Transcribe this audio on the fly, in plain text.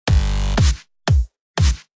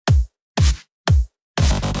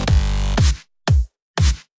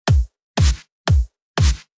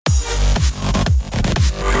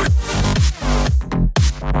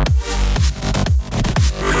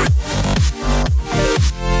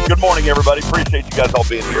Good morning, everybody. Appreciate you guys all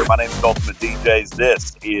being here. My name is Ultimate DJs.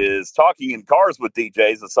 This is Talking in Cars with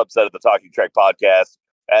DJs, a subset of the Talking Track podcast,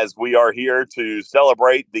 as we are here to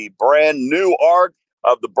celebrate the brand new arc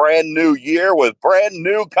of the brand new year with brand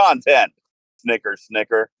new content. Snicker,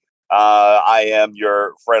 snicker. I am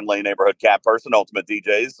your friendly neighborhood cat person, Ultimate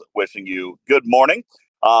DJs, wishing you good morning.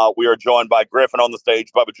 We are joined by Griffin on the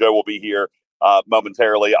stage. Bubba Joe will be here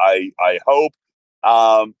momentarily, I hope.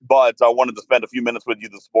 But I wanted to spend a few minutes with you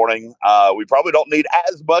this morning. We probably don't need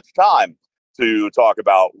as much time to talk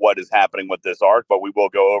about what is happening with this arc, but we will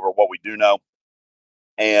go over what we do know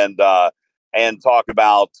and talk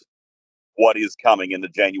about what is coming in the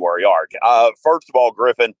January arc. First of all,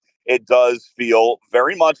 Griffin, it does feel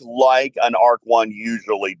very much like an arc one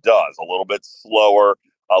usually does. A little bit slower,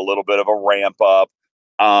 a little bit of a ramp up.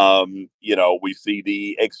 We see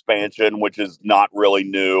the expansion, which is not really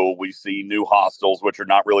new. We see new hostels, which are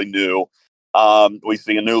not really new. We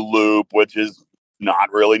see a new loop, which is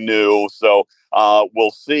not really new. So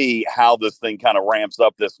we'll see how this thing kind of ramps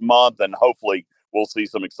up this month, and hopefully we'll see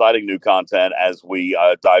some exciting new content as we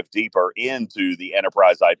dive deeper into the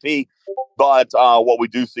Enterprise IP. But what we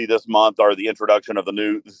do see this month are the introduction of the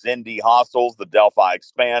new Xindi hostels, the Delphi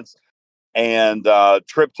Expanse, and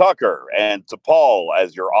Trip Tucker and T'Pol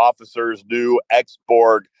as your officers, new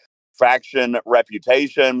X-Borg faction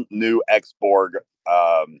reputation, new X-Borg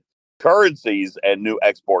currencies, and new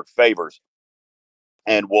X-Borg favors.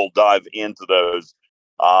 And we'll dive into those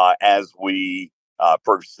as we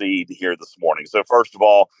proceed here this morning. So first of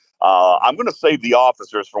all, I'm going to save the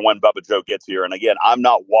officers for when Bubba Joe gets here. And again, I'm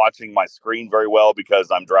not watching my screen very well because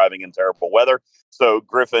I'm driving in terrible weather. So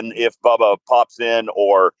Griffin, if Bubba pops in,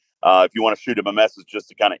 or if you want to shoot him a message just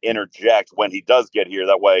to kind of interject when he does get here,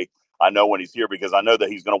 that way I know when he's here, because I know that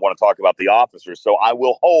he's going to want to talk about the officers. So I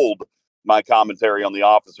will hold my commentary on the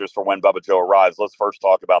officers for when Bubba Joe arrives. Let's first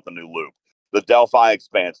talk about the new loop. The Delphi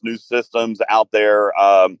Expanse, new systems out there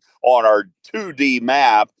on our 2D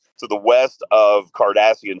map to the west of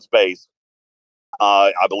Cardassian space,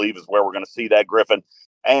 I believe is where we're going to see that, Griffin.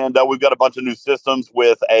 And we've got a bunch of new systems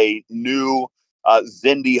with a new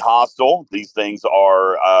Xindi hostel. These things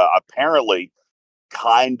are apparently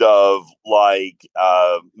kind of like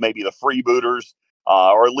maybe the freebooters,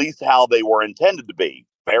 or at least how they were intended to be.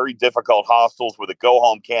 Very difficult hostels with a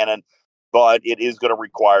go-home cannon, but it is going to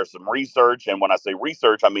require some research. And when I say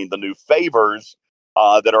research, I mean the new favors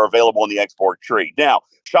that are available in the X-Borg tree. Now,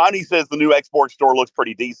 Shiny says the new X-Borg store looks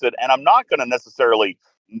pretty decent, and I'm not going to necessarily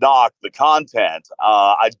knock the content.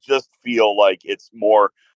 I just feel like it's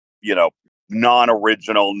more,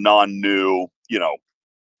 non-original, non-new,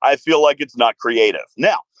 I feel like it's not creative.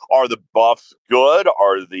 Now, are the buffs good?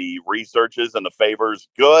 Are the researches and the favors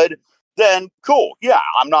good? Then cool. Yeah,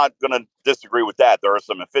 I'm not going to disagree with that. There are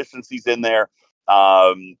some efficiencies in there,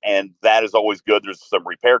 and that is always good. There's some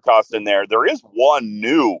repair costs in there. There is one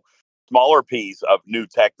new, smaller piece of new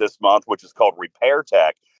tech this month, which is called repair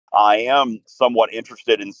tech. I am somewhat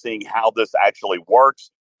interested in seeing how this actually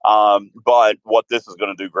works. But what this is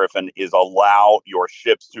going to do, Griffin, is allow your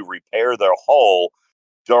ships to repair their hull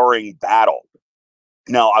during battle.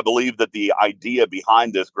 Now, I believe that the idea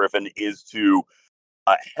behind this, Griffin, is to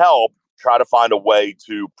help try to find a way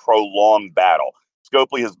to prolong battle.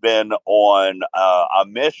 Scopely has been on a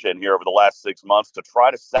mission here over the last 6 months to try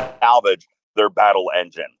to salvage their battle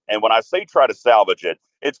engine. And when I say try to salvage it,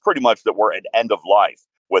 it's pretty much that we're at end of life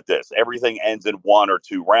with this. Everything ends in 1 or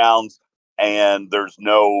 2 rounds, and there's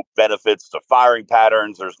no benefits to firing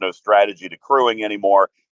patterns. There's no strategy to crewing anymore.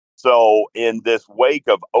 So in this wake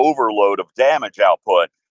of overload of damage output,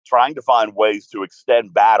 trying to find ways to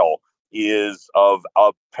extend battle is of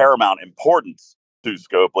paramount importance to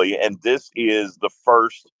Scopely. And this is the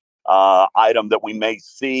first item that we may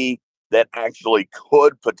see that actually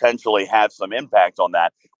could potentially have some impact on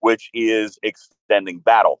that, which is extending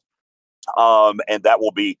battle. And that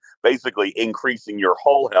will be basically increasing your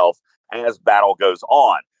hull health as battle goes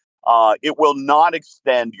on. It will not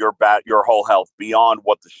extend your hull health beyond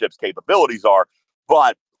what the ship's capabilities are,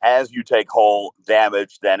 but as you take hull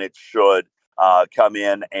damage, then it should come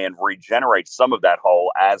in and regenerate some of that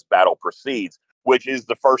hull as battle proceeds, which is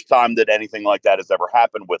the first time that anything like that has ever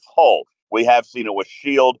happened with hull. We have seen it with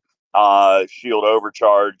shield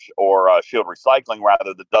overcharge, or shield recycling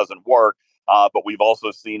rather, that doesn't work. But we've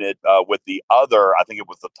also seen it with the other, I think it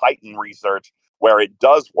was the Titan research, where it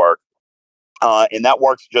does work. And that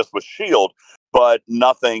works just with shield, but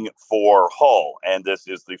nothing for hull. And this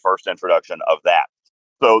is the first introduction of that.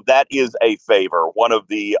 So that is a favor. One of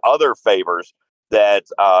the other favors that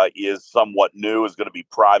is somewhat new is going to be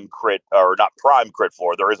prime crit, or not prime crit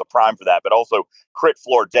floor. There is a prime for that, but also crit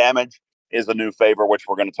floor damage. is a new favor, which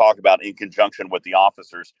we're going to talk about in conjunction with the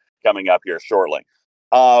officers coming up here shortly.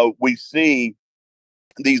 We see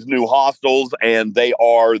these new hostels, and they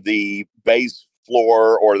are the base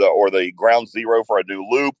floor or the ground zero for a new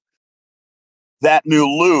loop. That new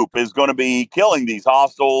loop is going to be killing these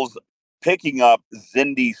hostels, picking up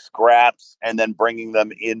Zindi scraps, and then bringing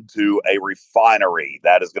them into a refinery.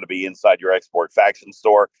 That is going to be inside your export faction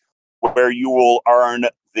store, where you will earn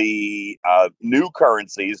the new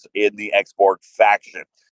currencies in the export faction.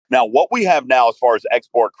 Now, what we have now as far as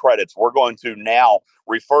export credits, we're going to now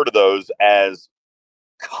refer to those as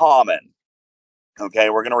common. Okay,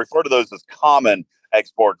 we're going to refer to those as common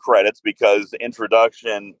export credits because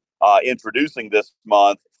introducing this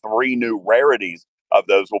month 3 new rarities of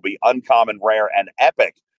those will be uncommon, rare, and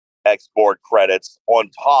epic export credits on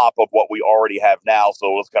top of what we already have now.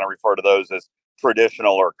 So let's kind of refer to those as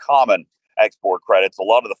traditional or common export credits. A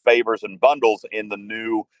lot of the favors and bundles in the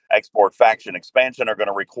new export faction expansion are going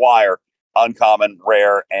to require uncommon,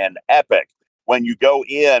 rare, and epic. When you go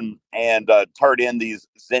in and turn in these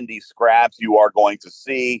Zindi scraps, you are going to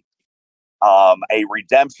see a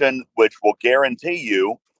redemption, which will guarantee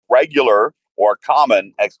you regular or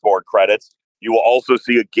common export credits. You will also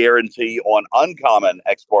see a guarantee on uncommon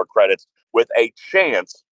export credits with a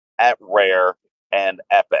chance at rare and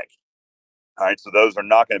epic. All right, so those are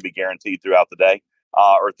not going to be guaranteed throughout the day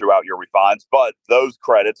or throughout your refines, but those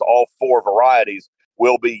credits, all 4 varieties,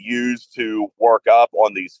 will be used to work up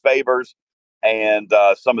on these favors and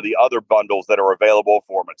some of the other bundles that are available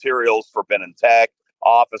for materials, for Ben and Tech,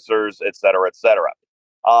 officers, et cetera, et cetera.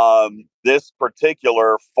 This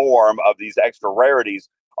particular form of these extra rarities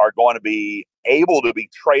are going to be able to be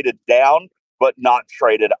traded down, but not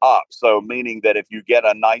traded up. So meaning that if you get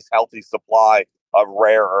a nice, healthy supply of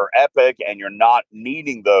rare or epic and you're not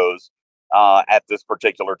needing those at this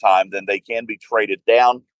particular time, then they can be traded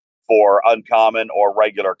down for uncommon or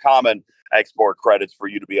regular common export credits for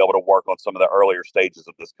you to be able to work on some of the earlier stages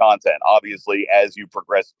of this content. Obviously, as you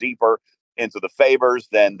progress deeper into the favors,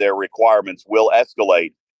 then their requirements will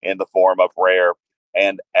escalate in the form of rare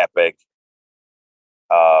and epic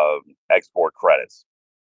export credits.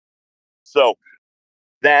 So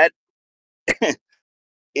that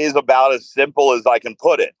is about as simple as I can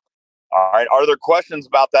put it. All right. Are there questions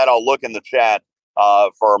about that? I'll look in the chat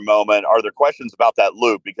for a moment. Are there questions about that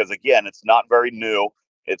loop? Because again, it's not very new.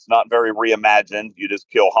 It's not very reimagined. You just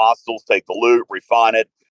kill hostiles, take the loot, refine it,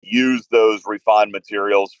 use those refined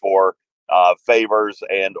materials for favors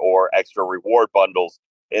and or extra reward bundles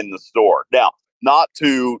in the store. Now, not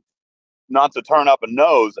to turn up a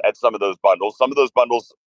nose at some of those bundles. Some of those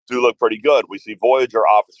bundles do look pretty good. We see Voyager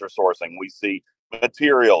officer sourcing. We see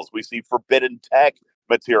materials. We see Forbidden Tech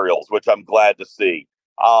materials, which I'm glad to see.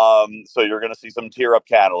 So you're going to see some tier up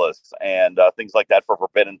catalysts and things like that for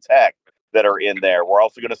Forbidden Tech that are in there. We're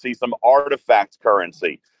also going to see some artifact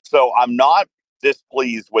currency. So I'm not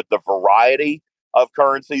displeased with the variety of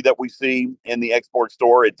currency that we see in the export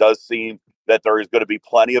store. It does seem that there is going to be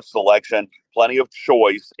plenty of selection, plenty of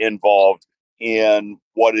choice involved in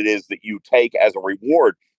what it is that you take as a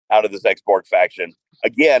reward out of this export faction.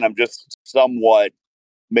 Again, I'm just somewhat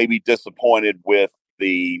maybe disappointed with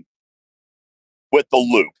the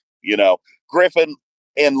loop, Griffin.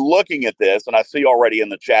 In looking at this, and I see already in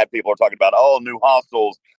the chat, people are talking about, new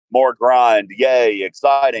hostels, more grind, yay,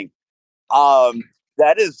 exciting.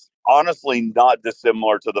 That is honestly not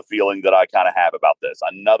dissimilar to the feeling that I kind of have about this.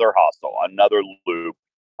 Another hostel, another loop.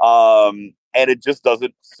 And it just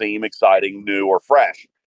doesn't seem exciting, new, or fresh.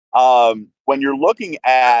 When you're looking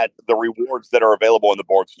at the rewards that are available in the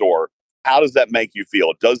board store, how does that make you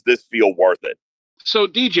feel? Does this feel worth it? So,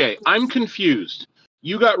 DJ, I'm confused.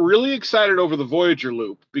 You got really excited over the Voyager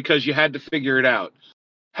loop because you had to figure it out.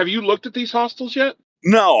 Have you looked at these hostels yet?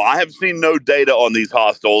 No, I have seen no data on these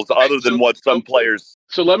hostels other than what some players.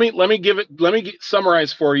 So let me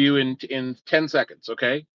summarize for you in 10 seconds,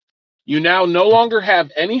 okay? You now no longer have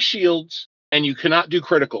any shields and you cannot do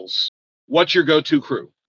criticals. What's your go-to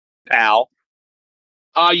crew? Pal.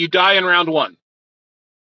 You die in round 1.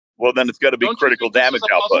 Well, then it's got to be critical damage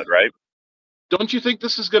output, right? Don't you think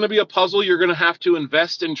this is going to be a puzzle you're going to have to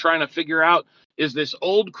invest in trying to figure out, is this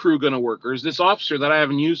old crew going to work, or is this officer that I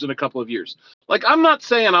haven't used in a couple of years? Like, I'm not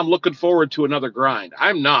saying I'm looking forward to another grind.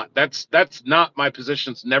 I'm not. That's not my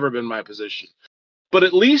position. It's never been my position. But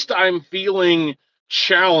at least I'm feeling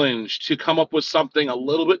challenged to come up with something a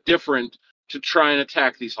little bit different to try and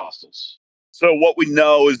attack these hostels. So what we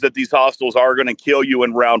know is that these hostels are going to kill you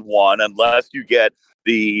in round 1 unless you get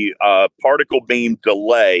the particle beam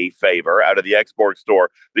delay favor out of the export store.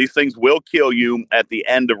 These things will kill you at the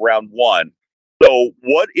end of round 1. So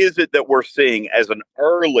what is it that we're seeing as an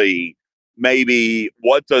early maybe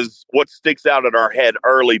what sticks out in our head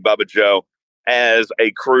early, Bubba Joe, as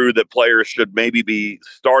a crew that players should maybe be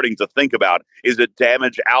starting to think about? Is it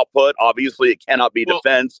damage output? Obviously, it cannot be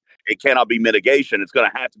defense. It cannot be mitigation. It's going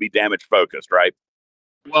to have to be damage focused, right?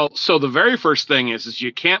 Well, so the very first thing is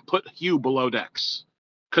you can't put Hue below decks,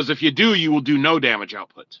 because if you do, you will do no damage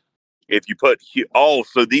output. If you put Hue,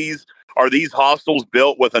 so these hostiles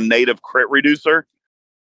built with a native crit reducer?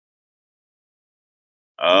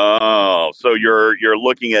 Oh, so you're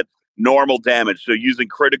looking at normal damage. So using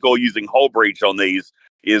critical, using hull breach on these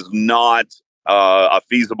is not a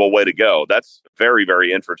feasible way to go. That's very,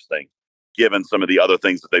 very interesting, given some of the other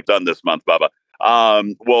things that they've done this month, Bubba.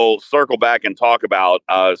 We'll circle back and talk about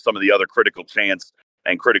some of the other critical chance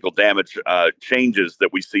and critical damage changes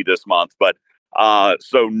that we see this month. But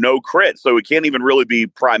so no crit. So we can't even really be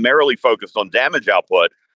primarily focused on damage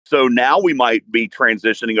output. So now we might be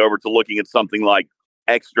transitioning over to looking at something like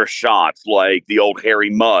extra shots, like the old Harry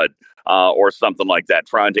Mudd or something like that,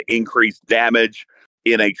 trying to increase damage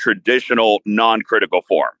in a traditional non-critical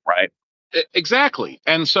form, right? Exactly.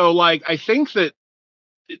 And so, like, I think that,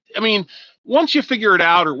 I mean, once you figure it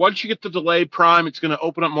out, or once you get the delay prime, it's going to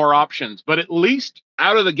open up more options. But at least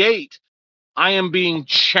out of the gate, I am being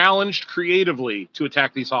challenged creatively to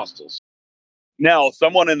attack these hostiles. Now,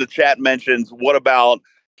 someone in the chat mentions, what about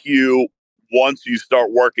Hue once you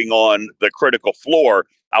start working on the critical floor?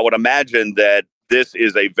 I would imagine that this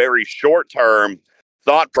is a very short-term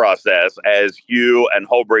thought process, as Hue and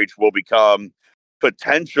hull breach will become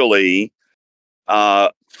potentially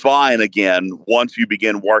fine again once you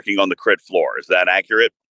begin working on the crit floor. Is that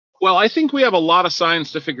accurate? Well, I think we have a lot of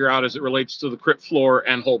signs to figure out as it relates to the crit floor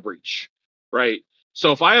and hull breach, right?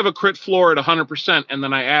 So if I have a crit floor at 100% and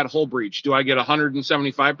then I add hull breach, do I get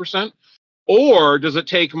 175%? Or does it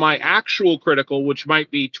take my actual critical, which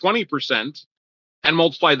might be 20%, and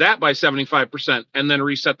multiply that by 75% and then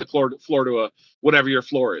reset the floor to a whatever your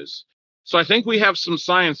floor is? So I think we have some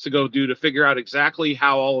science to go do to figure out exactly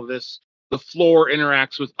how all of this, the floor,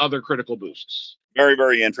 interacts with other critical boosts. Very,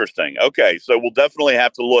 very interesting. Okay, so we'll definitely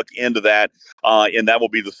have to look into that, and that will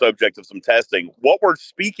be the subject of some testing. What we're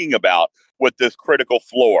speaking about with this critical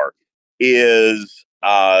floor is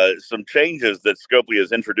some changes that Scopely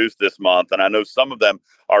has introduced this month, and I know some of them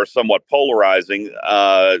are somewhat polarizing.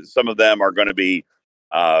 Some of them are going to be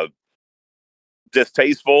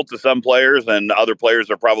distasteful to some players, and other players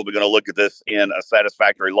are probably going to look at this in a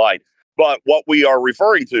satisfactory light. But what we are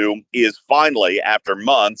referring to is finally, after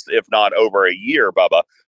months, if not over a year, Bubba,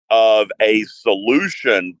 of a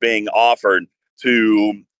solution being offered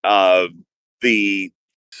to the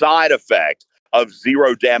side effect of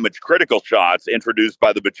zero damage critical shots introduced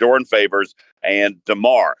by the Bajoran Favors and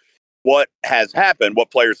Damar. What has happened,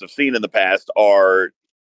 what players have seen in the past, are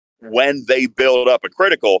when they build up a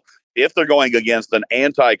critical, if they're going against an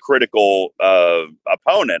anti-critical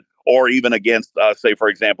opponent, or even against, say, for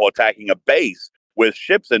example, attacking a base with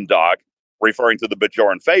ships in dock, referring to the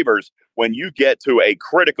Bajoran Favors, when you get to a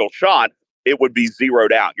critical shot, it would be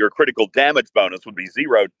zeroed out. Your critical damage bonus would be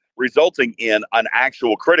zeroed, resulting in an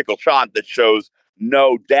actual critical shot that shows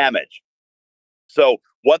no damage. So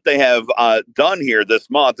what they have done here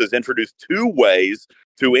this month is introduce two ways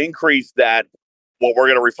to increase that, what we're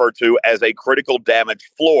going to refer to as a critical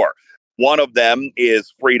damage floor. One of them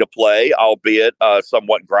is free to play, albeit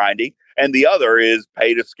somewhat grindy, and the other is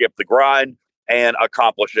pay to skip the grind and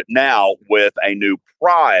accomplish it now with a new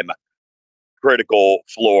prime critical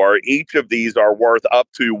floor. Each of these are worth up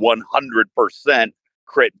to 100%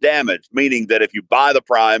 crit damage, meaning that if you buy the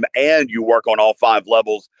prime and you work on all 5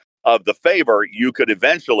 levels of the favor, you could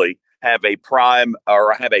eventually have a prime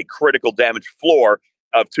or have a critical damage floor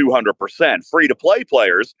of 200%. Free to play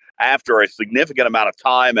players, after a significant amount of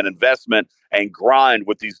time and investment and grind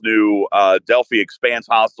with these new Delphi Expanse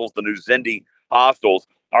hostiles, the new Zindi hostiles,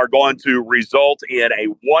 are going to result in a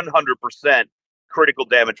 100% critical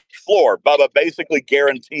damage floor. Bubba, basically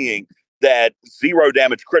guaranteeing that zero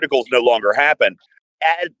damage criticals no longer happen.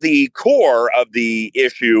 At the core of the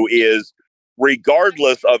issue is,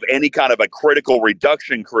 regardless of any kind of a critical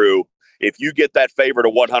reduction crew, if you get that favor to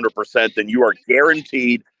 100%, then you are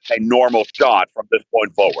guaranteed a normal shot from this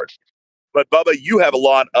point forward. But Bubba, you have a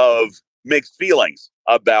lot of mixed feelings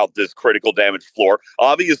about this critical damage floor.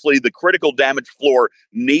 Obviously, the critical damage floor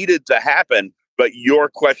needed to happen, but you're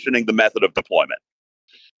questioning the method of deployment.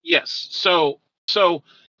 Yes. So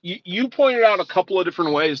you pointed out a couple of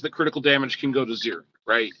different ways that critical damage can go to zero,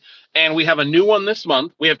 right? And we have a new one this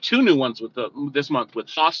month. We have 2 new ones with this month, with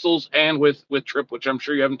hostiles and with Trip, which I'm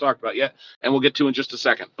sure you haven't talked about yet, and we'll get to in just a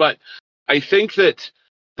second. But I think that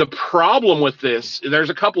the problem with this, there's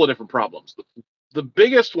a couple of different problems. the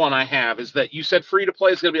biggest one I have is that you said free to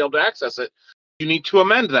play is going to be able to access it. You need to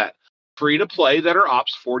amend that. Free to play that are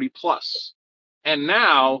Ops 40 plus. And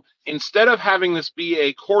now, instead of having this be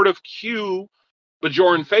a Court of Q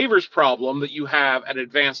Bajoran Favors problem that you have at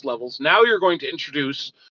advanced levels, now you're going to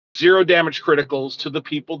introduce 0 damage criticals to the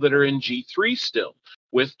people that are in G3 still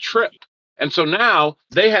with Trip. And so now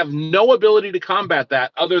they have no ability to combat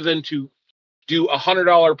that other than to do a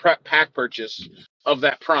 $100 pack purchase of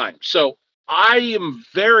that Prime. So I am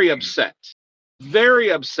very upset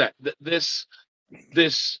that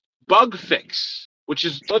this bug fix, which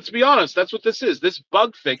is, let's be honest, that's what this is. This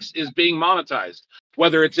bug fix is being monetized,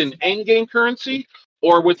 whether it's in in-game currency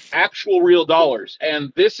or with actual real dollars.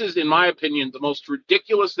 And this is, in my opinion, the most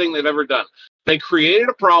ridiculous thing they've ever done. They created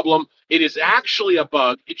a problem. It is actually a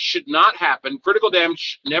bug. It should not happen. Critical damage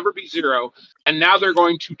should never be 0. And now they're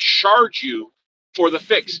going to charge you for the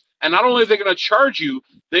fix. And not only are they going to charge you,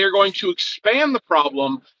 they are going to expand the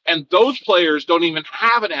problem, and those players don't even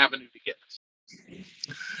have an avenue to get it.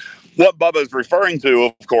 What Bubba is referring to,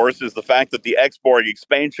 of course, is the fact that the X-Borg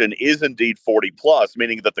expansion is indeed 40 plus,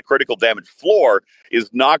 meaning that the critical damage floor is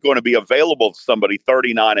not going to be available to somebody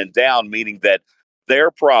 39 and down, meaning that their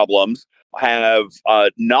problems have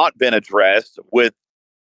not been addressed with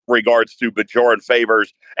regards to Bajoran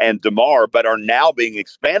Favors and Damar, but are now being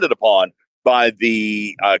expanded upon by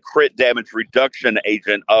the crit damage reduction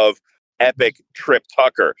agent of Epic Trip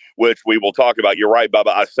Tucker, which we will talk about. You're right, Bubba.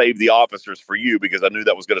 I saved the officers for you because I knew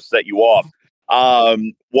that was going to set you off.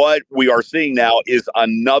 What we are seeing now is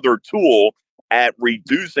another tool at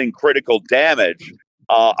reducing critical damage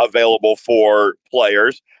available for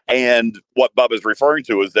players. And what Bubba's referring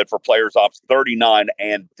to is that for players Ops 39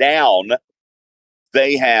 and down,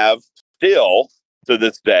 they have still, to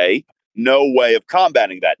this day, no way of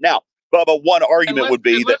combating that. Now, Bubba, one argument would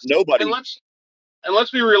be that nobody... And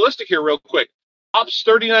let's be realistic here real quick. Ops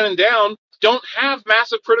 39 and down don't have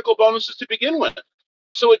massive critical bonuses to begin with.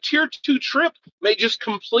 So a tier 2 trip may just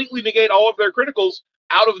completely negate all of their criticals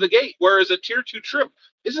out of the gate, whereas a tier 2 trip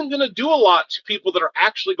isn't going to do a lot to people that are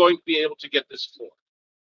actually going to be able to get this floor.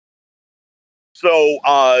 So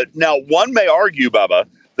now one may argue, Bubba,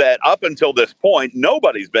 that up until this point,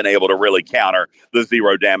 nobody's been able to really counter the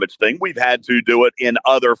 0 damage thing. We've had to do it in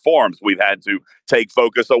other forms. We've had to take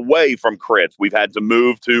focus away from crits. We've had to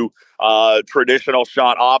move to traditional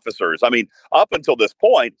shot officers. I mean, up until this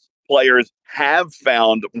point, players have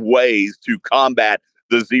found ways to combat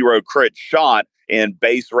the 0 crit shot in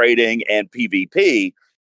base rating and PvP.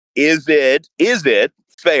 Is it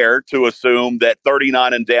fair to assume that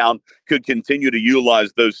 39 and down could continue to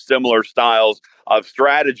utilize those similar styles of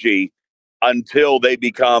strategy until they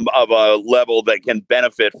become of a level that can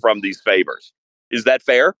benefit from these favors? Is that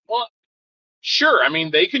fair? Well, sure. I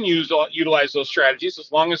mean, they can utilize those strategies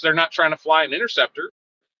as long as they're not trying to fly an interceptor,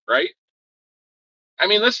 right? I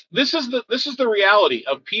mean, this is the reality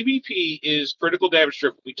of PvP is critical damage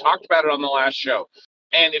driven. We talked about it on the last show.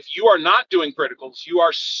 And if you are not doing criticals,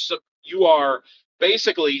 you are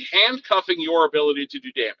basically handcuffing your ability to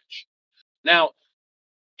do damage. Now,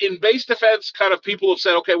 in base defense, kind of people have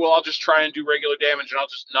said, okay, well, I'll just try and do regular damage and I'll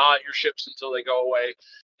just gnaw at your ships until they go away.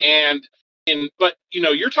 But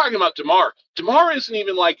you're talking about Damar. Damar isn't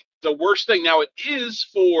even like the worst thing. Now, it is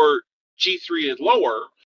for G3 and lower,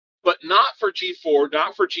 but not for G4,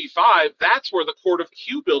 not for G5. That's where the Court of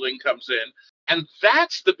Q building comes in. And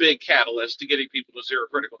that's the big catalyst to getting people to 0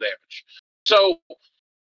 critical damage. So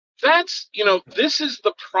that's, this is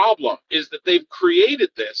the problem, is that they've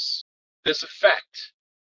created this effect.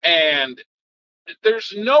 And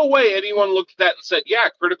there's no way anyone looked at that and said, yeah,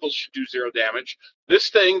 criticals should do 0 damage. This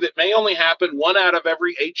thing that may only happen 1 out of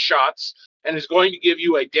every 8 shots and is going to give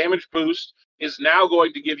you a damage boost is now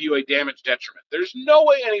going to give you a damage detriment. There's no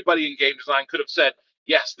way anybody in game design could have said,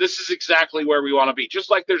 yes, this is exactly where we want to be. Just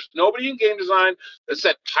like there's nobody in game design that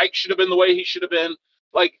said Pike should have been the way he should have been.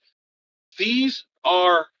 Like, these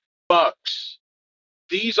are bugs.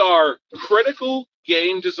 These are critical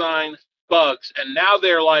game design bugs. And now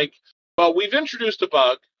they're like, well, we've introduced a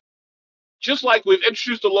bug, just like we've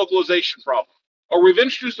introduced a localization problem, or we've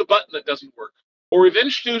introduced a button that doesn't work, or we've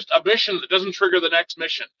introduced a mission that doesn't trigger the next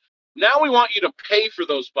mission. Now we want you to pay for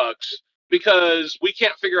those bugs because we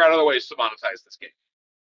can't figure out other ways to monetize this game.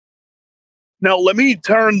 Now, let me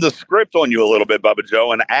turn the script on you a little bit, Bubba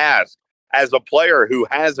Joe, and ask, as a player who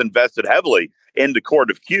has invested heavily into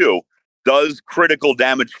Court of Q, does critical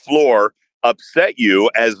damage floor upset you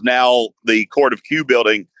as now the Court of Q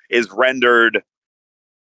building is rendered,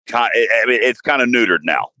 it's kind of neutered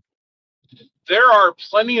now? There are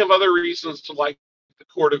plenty of other reasons to like the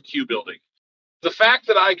Court of Q building. The fact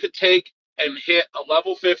that I could take and hit a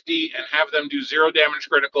level 50 and have them do 0 damage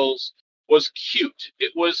criticals was cute.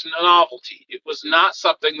 It was a novelty. It was not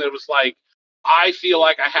something that was like, I feel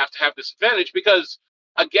like I have to have this advantage, because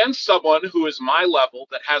against someone who is my level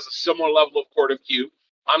that has a similar level of Court of Q,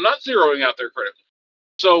 I'm not zeroing out their critical.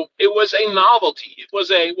 So it was a novelty. It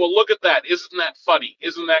was a, well, look at that. Isn't that funny?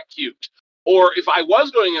 Isn't that cute? Or if I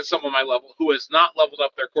was going at someone my level who has not leveled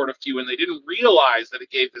up their Court of Q and they didn't realize that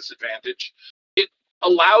it gave this advantage, it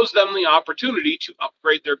allows them the opportunity to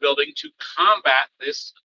upgrade their building to combat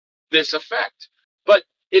this effect. But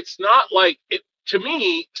it's not like it. To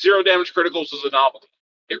me, 0 damage criticals was a novelty.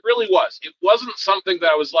 It really was. It wasn't something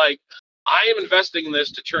that I was like, I am investing in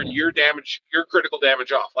this to turn your critical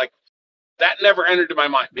damage off. Like, that never entered in my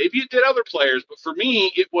mind. Maybe it did other players, but for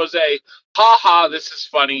me, it was a, ha, this is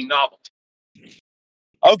funny novelty.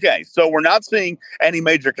 Okay, so we're not seeing any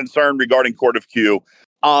major concern regarding Court of Q.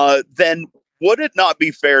 Then would it not be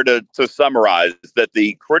fair to summarize that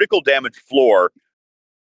the critical damage floor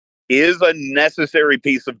is a necessary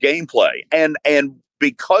piece of gameplay? And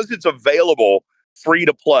because it's available free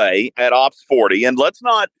to play at Ops 40, and let's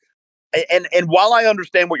not, and while I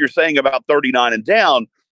understand what you're saying about 39 and down,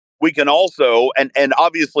 we can also, and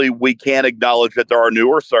obviously we can acknowledge that there are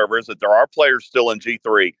newer servers, that there are players still in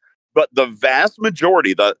G3, but the vast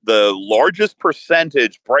majority, the largest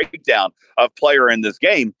percentage breakdown of player in this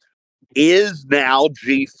game is now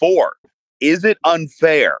G4. Is it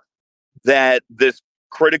unfair that this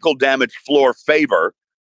critical damage floor favor,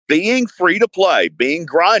 being free to play, being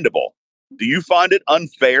grindable, do you find it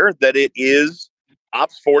unfair that it is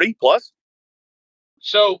Ops 40 plus?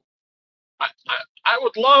 So I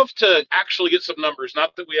would love to actually get some numbers,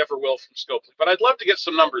 not that we ever will from Scopely, but I'd love to get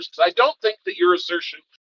some numbers, because I don't think that your assertion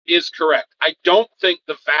is correct. I don't think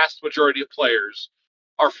the vast majority of players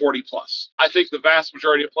are 40 plus. I think the vast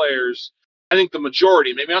majority of players, I think the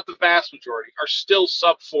majority, maybe not the vast majority, are still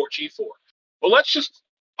sub 4 G4. Well, let's just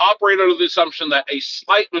operate under the assumption that a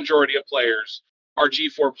slight majority of players are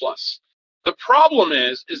G4 plus. The problem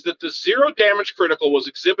is that the 0 damage critical was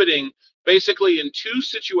exhibiting basically in 2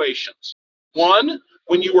 situations. One,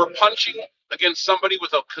 when you were punching against somebody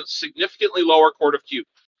with a significantly lower Court of Q,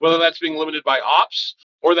 whether that's being limited by ops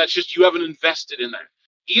or that's just you haven't invested in that.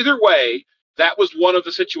 Either way, that was one of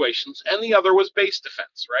the situations, and the other was base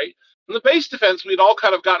defense, right? In the base defense, we'd all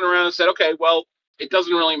kind of gotten around and said, okay, well, it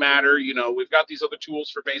doesn't really matter. You know, we've got these other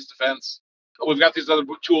tools for base defense. We've got these other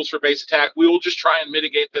tools for base attack. We will just try and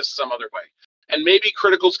mitigate this some other way. And maybe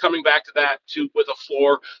criticals coming back to that too with a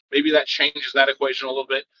floor, maybe that changes that equation a little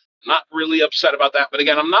bit. Not really upset about that. But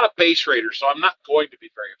again, I'm not a base raider, so I'm not going to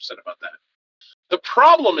be very upset about that. The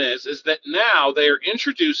problem is that now they are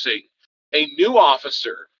introducing a new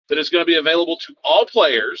officer that is going to be available to all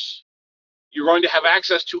players. You're going to have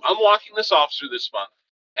access to unlocking this officer this month.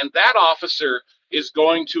 And that officer is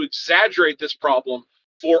going to exaggerate this problem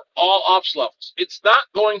for all ops levels. It's not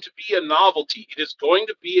going to be a novelty. It is going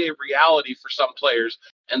to be a reality for some players,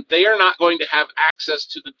 and they are not going to have access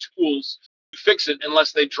to the tools to fix it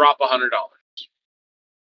unless they drop $100.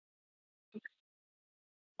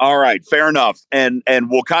 All right, fair enough. And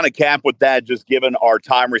we'll kind of cap with that, just given our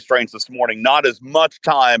time restraints this morning. Not as much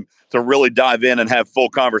time to really dive in and have full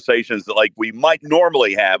conversations that like we might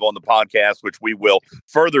normally have on the podcast, which we will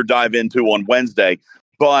further dive into on Wednesday.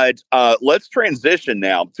 But let's transition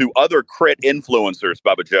now to other crit influencers,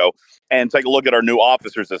 Bubba Joe, and take a look at our new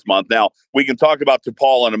officers this month. Now, we can talk about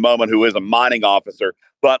T'Pol in a moment, who is a mining officer.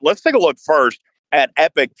 But let's take a look first at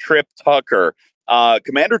Epic Trip Tucker.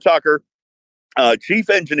 Commander Tucker, chief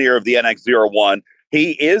engineer of the NX-01.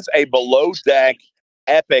 He is a below-deck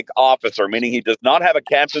Epic officer, meaning he does not have a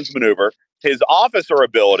captain's maneuver. His officer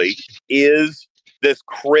ability is this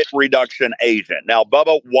crit reduction agent. Now,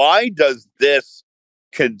 Bubba, why does this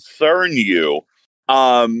concern you?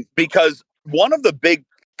 Because one of the big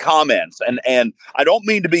comments, and I don't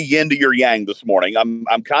mean to be yin to your yang this morning. I'm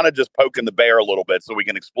kind of just poking the bear a little bit so we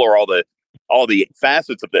can explore all the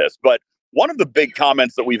facets of this. But one of the big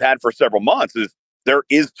comments that we've had for several months is there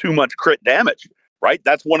is too much crit damage, right?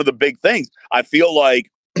 That's one of the big things. I feel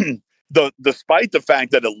like despite the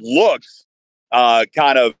fact that it looks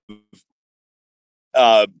kind of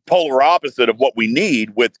polar opposite of what we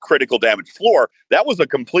need with critical damage floor, that was a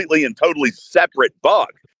completely and totally separate bug.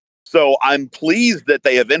 So I'm pleased that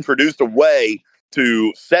they have introduced a way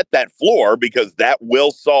to set that floor, because that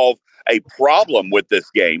will solve a problem with this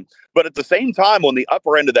game. But at the same time, on the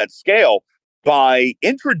upper end of that scale, by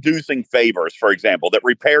introducing favors, for example, that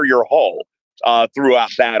repair your hull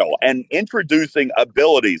throughout battle, and introducing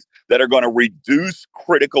abilities that are going to reduce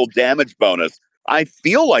critical damage bonus, I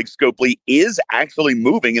feel like Scopely is actually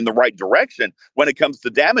moving in the right direction when it comes to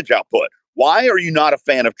damage output. Why are you not a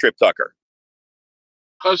fan of Trip Tucker?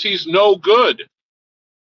 Because he's no good.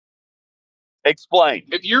 Explain.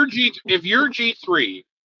 If you're G3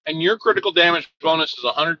 and your critical damage bonus is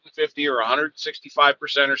 150 or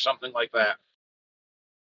 165% or something like that,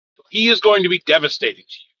 he is going to be devastating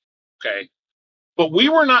to you. Okay. But we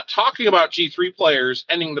were not talking about G3 players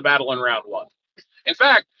ending the battle in round one. In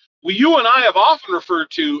fact, you and I have often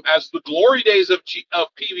referred to as the glory days of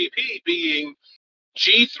PvP being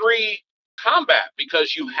G3 combat,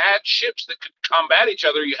 because you had ships that could combat each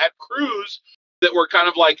other. You had crews that were kind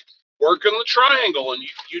of like working the triangle, and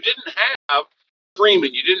you didn't have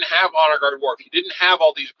Freeman, you didn't have Honor Guard Wharf, you didn't have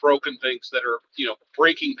all these broken things that are,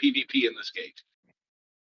 breaking PvP in this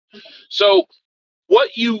game. So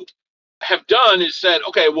what you have done is said,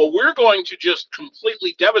 okay, well, we're going to just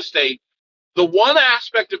completely devastate the one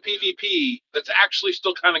aspect of PvP that's actually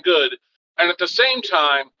still kind of good, and at the same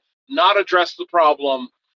time, not address the problem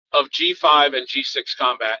of G5 and G6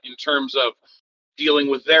 combat in terms of dealing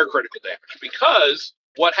with their critical damage. Because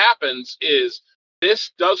what happens is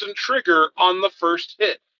this doesn't trigger on the first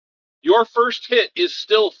hit. Your first hit is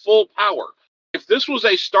still full power. If this was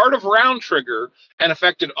a start of round trigger and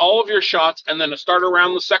affected all of your shots, and then a start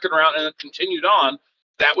around the second round and it continued on,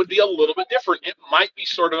 that would be a little bit different. It might be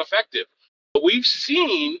sort of effective. But we've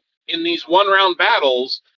seen in these one-round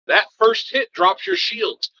battles, that first hit drops your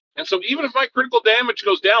shields. And so even if my critical damage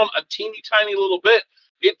goes down a teeny tiny little bit,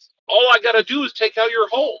 it's all I got to do is take out your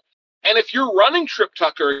hull. And if you're running Trip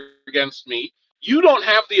Tucker against me, you don't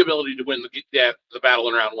have the ability to win the battle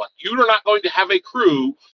in round one. You are not going to have a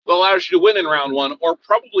crew that allows you to win in round one, or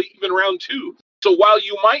probably even round two. So while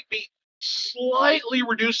you might be slightly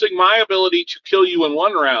reducing my ability to kill you in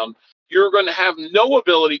one round, you're going to have no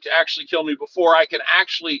ability to actually kill me before I can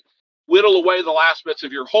actually whittle away the last bits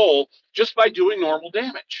of your hull just by doing normal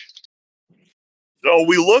damage. So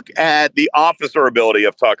we look at the officer ability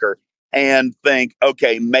of Tucker and think,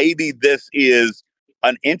 okay, maybe this is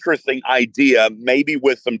an interesting idea. Maybe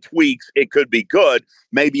with some tweaks, it could be good.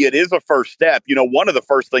 Maybe it is a first step. One of the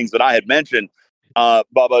first things that I had mentioned,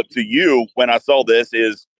 Bubba, to you when I saw this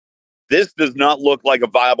is this does not look like a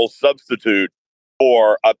viable substitute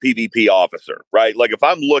for a PvP officer, right? Like if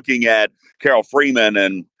I'm looking at Carol Freeman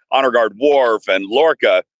and Honor Guard Wharf and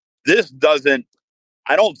Lorca,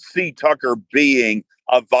 I don't see Tucker being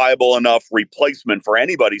a viable enough replacement for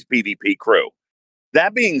anybody's PvP crew.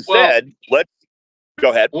 That being said, let's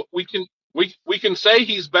go ahead. We can say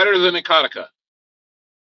he's better than Ikatika.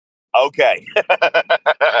 Okay.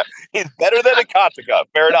 He's better than Ikatika.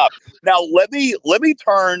 Fair enough. Now let me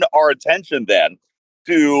turn our attention then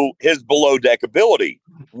to his below deck ability,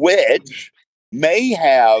 which may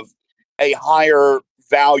have a higher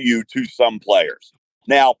value to some players.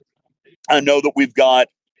 Now, I know that we've got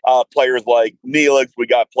players like Neelix, we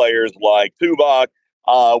got players like Tuvok,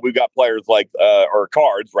 we've got players like, or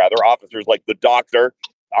Carz, rather, officers like the Doctor.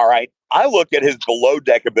 All right. I look at his below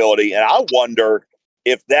deck ability and I wonder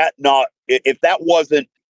if that wasn't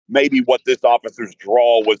maybe what this officer's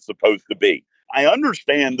draw was supposed to be. I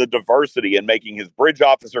understand the diversity in making his bridge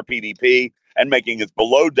officer PvP and making his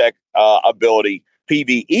below deck ability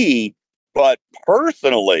PvE, but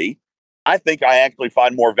personally, I think I actually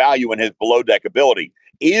find more value in his below deck ability.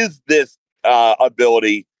 Is this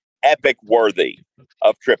ability epic worthy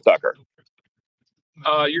of Trip Tucker?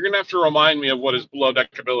 You're going to have to remind me of what his below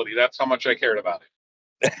deck ability. That's how much I cared about it.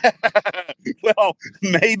 Well,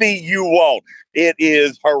 maybe you won't. It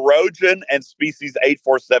is Herogen and Species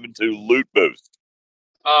 8472 loot boost.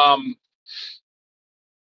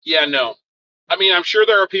 Yeah, no. I mean, I'm sure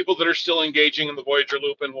there are people that are still engaging in the Voyager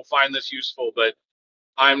loop and will find this useful, but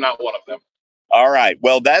I'm not one of them. All right.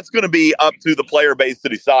 Well, that's going to be up to the player base to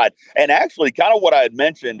decide. And actually, kind of what I had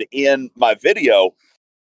mentioned in my video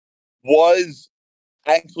was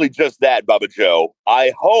actually just that, Bubba Joe.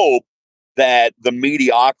 I hope that the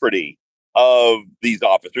mediocrity of these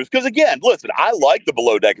officers, because again, listen, I like the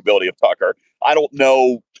below deck ability of Tucker. I don't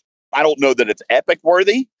know that it's epic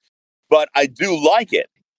worthy, but I do like it.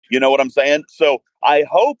 You know what I'm saying? So I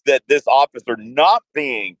hope that this officer not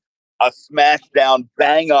being a smash down,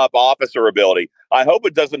 bang up officer ability, I hope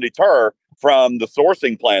it doesn't deter from the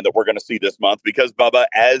sourcing plan that we're going to see this month, because Bubba,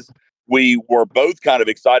 as we were both kind of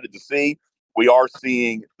excited to see, we are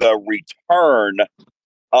seeing the return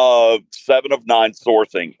of 7 of 9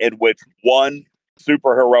 sourcing, in which one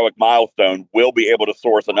super heroic milestone will be able to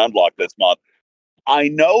source and unlock this month. I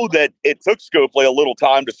know that it took Scopely a little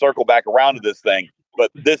time to circle back around to this thing,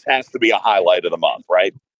 but this has to be a highlight of the month,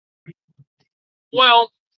 right?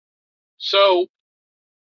 Well, so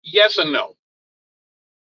yes and no.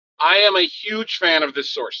 I am a huge fan of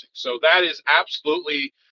this sourcing. So that is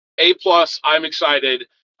absolutely A plus. I'm excited.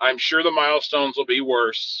 I'm sure the milestones will be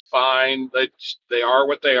worse. Fine, they are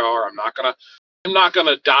what they are. I'm not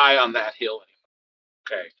gonna die on that hill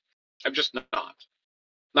anymore. Okay, I'm just not.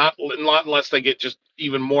 Not unless they get just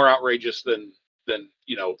even more outrageous than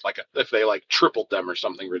like if they like tripled them or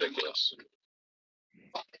something ridiculous.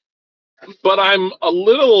 But I'm a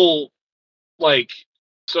little like,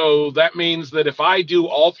 so that means that if I do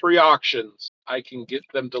all three auctions, I can get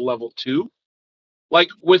them to level 2. Like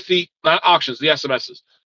with the not auctions, the SMSs.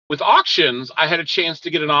 With auctions, I had a chance to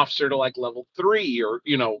get an officer to like level 3 or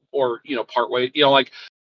partway. Like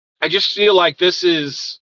I just feel like this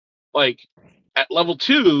is like at level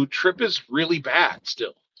 2, Trip is really bad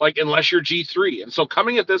still. Like unless you're G3. And so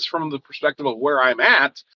coming at this from the perspective of where I'm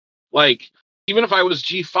at, like even if I was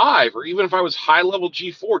G5 or even if I was high level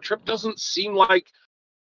G4, Trip doesn't seem like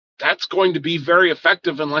that's going to be very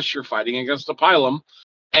effective unless you're fighting against a Pylum.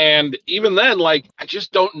 And even then, like, I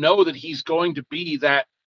just don't know that he's going to be that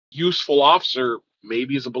useful officer,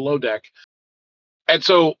 maybe as a below deck. And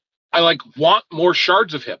so I like want more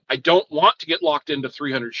shards of him. I don't want to get locked into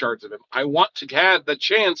 300 shards of him. I want to have the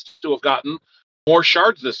chance to have gotten more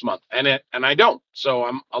shards this month, and I don't. So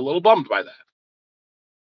I'm a little bummed by that.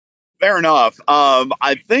 Fair enough.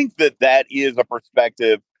 I think that is a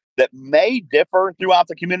perspective that may differ throughout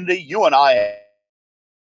the community. You and I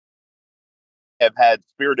have had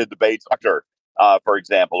spirited debates, for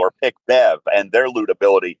example, or Pick Bev and their loot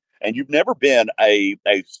ability. And you've never been a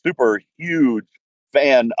super huge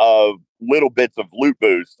fan of little bits of loot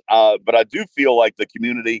boost. But I do feel like the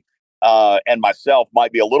community and myself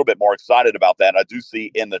might be a little bit more excited about that. I do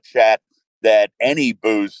see in the chat that any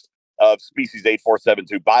boost of species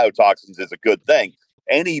 8472 biotoxins is a good thing.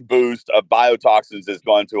 Any boost of biotoxins is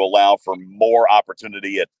going to allow for more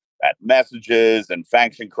opportunity at messages and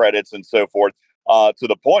faction credits and so forth, to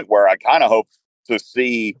the point where I kind of hope to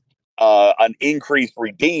see an increased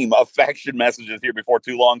redeem of faction messages here before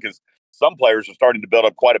too long, because some players are starting to build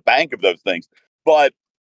up quite a bank of those things. But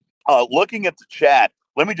looking at the chat,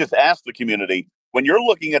 let me just ask the community, when you're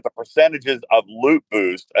looking at the percentages of loot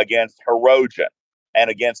boost against Herogen and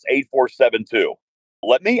against 8472,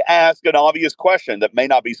 let me ask an obvious question that may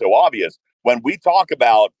not be so obvious. When we talk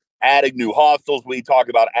about adding new hostiles, we talk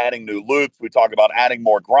about adding new loops, we talk about adding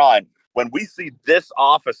more grind. When we see this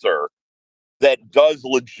officer that does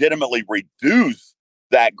legitimately reduce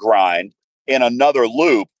that grind in another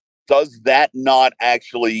loop, does that not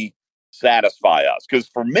actually satisfy us? Because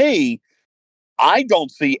for me, I don't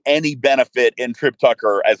see any benefit in Trip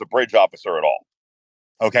Tucker as a bridge officer at all.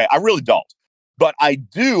 Okay, I really don't. But I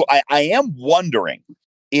am wondering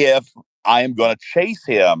if I am going to chase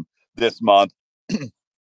him this month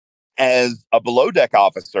as a below deck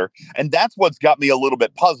officer. And that's what's got me a little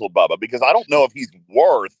bit puzzled, Bubba, because I don't know if he's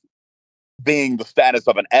worth being the status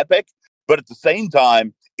of an epic, but at the same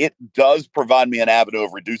time, it does provide me an avenue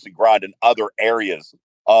of reducing grind in other areas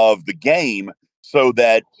of the game, so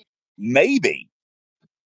that maybe,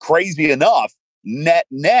 crazy enough, net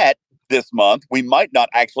this month, we might not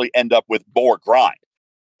actually end up with more grind.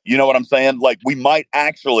 You know what I'm saying? Like, we might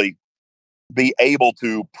actually be able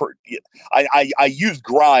to I use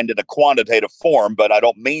grind in a quantitative form, but I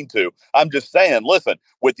don't mean to. I'm just saying, listen,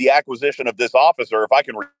 with the acquisition of this officer, if I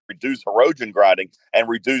can reduce Herogen grinding and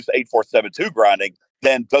reduce 8472 grinding,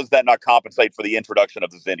 then does that not compensate for the introduction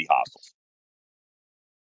of the Zindi hostiles?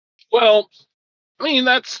 Well, I mean,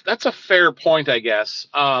 that's a fair point, I guess.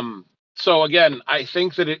 So again, I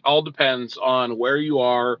think that it all depends on where you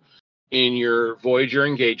are in your Voyager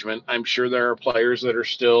engagement. I'm sure there are players that are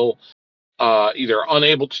still either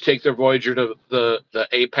unable to take their Voyager to the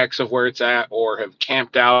apex of where it's at, or have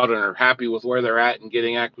camped out and are happy with where they're at and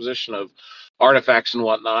getting acquisition of artifacts and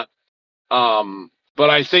whatnot. But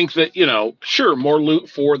I think that, sure, more loot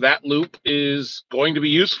for that loop is going to be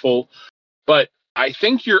useful, but I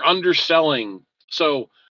think you're underselling. So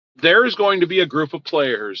there's going to be a group of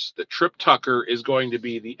players that Trip Tucker is going to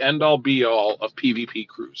be the end-all be-all of PvP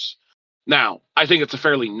crews. Now, I think it's a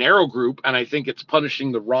fairly narrow group, and I think it's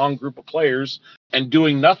punishing the wrong group of players and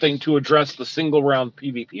doing nothing to address the single-round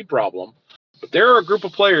PvP problem. But there are a group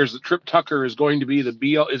of players that Trip Tucker is going to be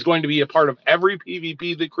is going to be a part of every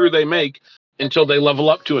PvP the crew they make until they level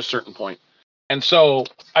up to a certain point. And so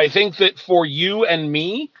I think that for you and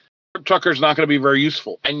me, Trip Tucker is not going to be very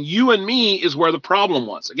useful. And you and me is where the problem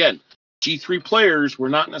was. Again, G3 players were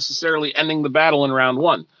not necessarily ending the battle in round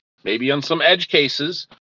 1. Maybe on some edge cases,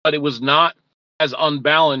 but it was not as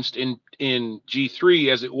unbalanced in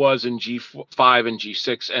G3 as it was in G5 and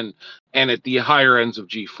G6 and at the higher ends of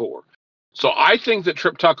G4. So I think that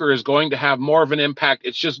Trip Tucker is going to have more of an impact.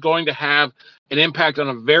 It's just going to have an impact on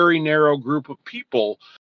a very narrow group of people.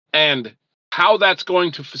 And how that's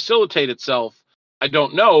going to facilitate itself, I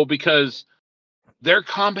don't know, because their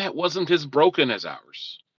combat wasn't as broken as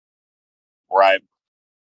ours. Right.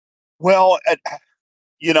 Well, and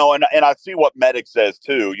I see what Medic says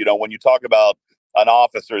too. When you talk about an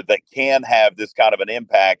officer that can have this kind of an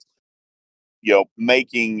impact,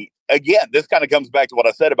 making, again, this kind of comes back to what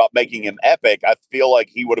I said about making him epic. I feel like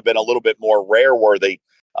he would have been a little bit more rare worthy.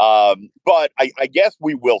 But I guess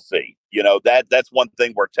we will see. That's one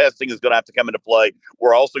thing where testing is going to have to come into play.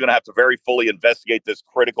 We're also going to have to very fully investigate this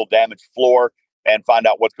critical damage floor and find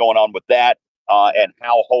out what's going on with that, and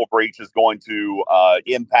how hull breach is going to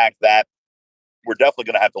impact that. We're definitely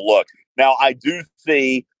going to have to look. Now, I do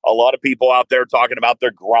see a lot of people out there talking about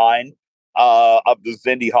their grind of the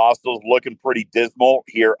Zindi Hostiles looking pretty dismal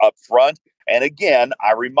here up front. And again,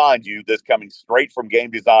 I remind you, this coming straight from Game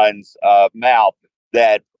Design's mouth,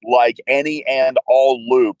 that like any and all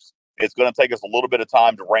loops, it's going to take us a little bit of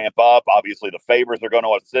time to ramp up. Obviously, the favors are going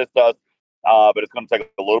to assist us, but it's going to take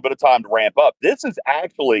a little bit of time to ramp up. This is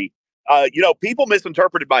actually, people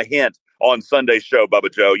misinterpreted my hint on Sunday's show,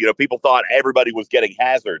 Bubba Joe. People thought everybody was getting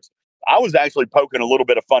hazards. I was actually poking a little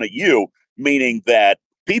bit of fun at you, meaning that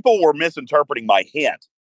people were misinterpreting my hint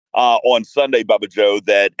on Sunday, Bubba Joe,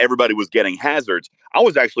 that everybody was getting hazards. I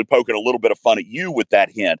was actually poking a little bit of fun at you with that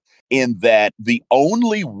hint, in that the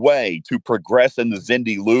only way to progress in the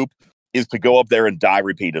Zindi loop is to go up there and die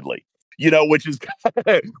repeatedly. Which is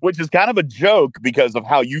kind of a joke because of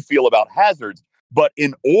how you feel about hazards. But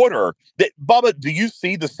in order that, Bubba, do you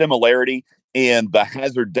see the similarity in the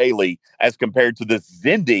hazard daily as compared to the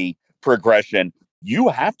Zindi progression? You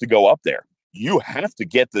have to go up there. You have to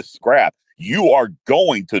get this scrap. You are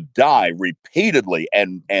going to die repeatedly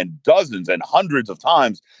and dozens and hundreds of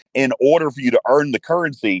times in order for you to earn the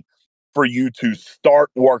currency for you to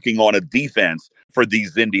start working on a defense for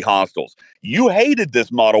these Zindi Hostiles. You hated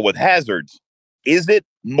this model with hazards. Is it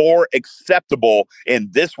more acceptable in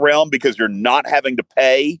this realm because you're not having to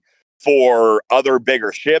pay for other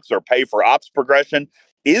bigger ships or pay for ops progression?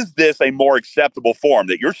 Is this a more acceptable form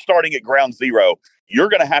that you're starting at ground zero? You're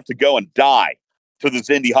going to have to go and die to the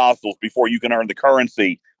Zindi Hostiles before you can earn the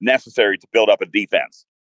currency necessary to build up a defense.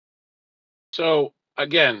 So,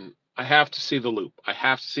 again, I have to see the loop. I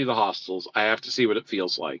have to see the Hostiles. I have to see what it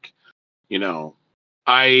feels like.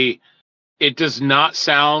 It does not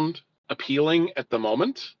sound appealing at the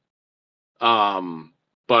moment.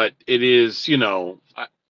 But it is,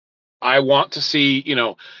 I want to see,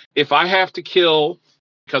 if I have to kill,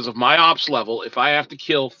 because of my ops level, if I have to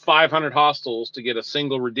kill 500 Hostiles to get a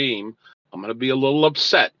single redeem, I'm going to be a little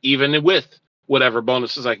upset, even with whatever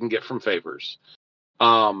bonuses I can get from favors.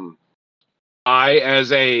 I,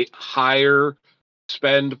 as a higher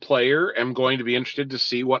spend player, am going to be interested to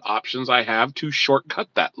see what options I have to shortcut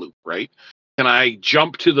that loop, right? Can I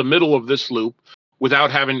jump to the middle of this loop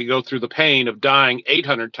without having to go through the pain of dying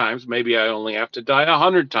 800 times? Maybe I only have to die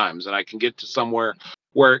 100 times, and I can get to somewhere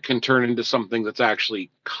where it can turn into something that's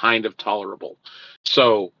actually kind of tolerable.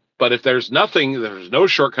 So, but if there's no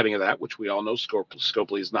shortcutting of that, which we all know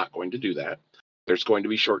Scopely is not going to do that. There's going to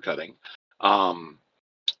be shortcutting.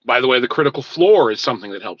 By the way, the critical floor is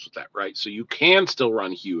something that helps with that, right? So you can still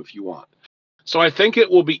run Hue if you want. So I think it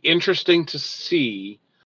will be interesting to see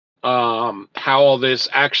how all this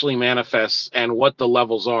actually manifests and what the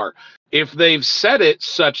levels are. If they've set it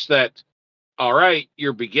such that, all right,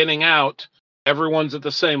 you're beginning out, everyone's at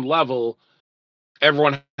the same level,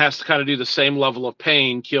 everyone has to kind of do the same level of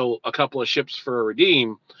pain, kill a couple of ships for a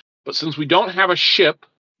redeem. But since we don't have a ship,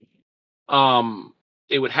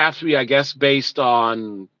 it would have to be, I guess, based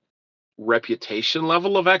on reputation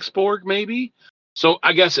level of Exborg, maybe. So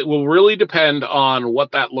I guess it will really depend on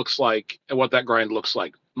what that looks like and what that grind looks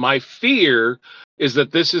like. My fear is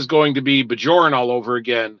that this is going to be Bajoran all over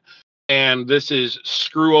again, and this is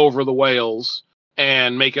screw over the whales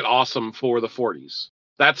and make it awesome for the 40s.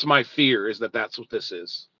 That's my fear, is that that's what this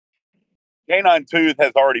is. Canine Tooth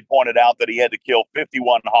has already pointed out that he had to kill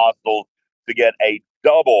 51 hostiles to get a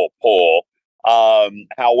double pull.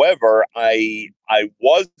 However, I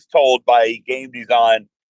was told by Game Design,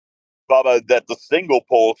 Bubba, that the single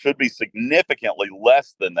pull should be significantly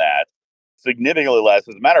less than that. Significantly less.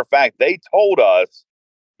 As a matter of fact, they told us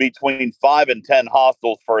between 5 and 10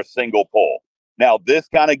 hostiles for a single pull. Now, this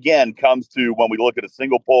kind of, again, comes to when we look at a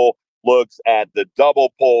single pull, looks at the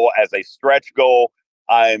double pull as a stretch goal.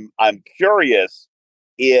 I'm curious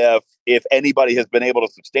if anybody has been able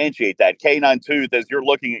to substantiate that. Canine Tooth, as you're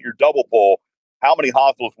looking at your double pull, how many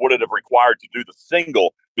hostiles would it have required to do the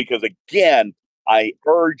single? Because again, I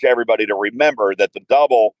urge everybody to remember that the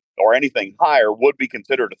double or anything higher would be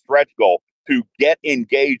considered a stretch goal to get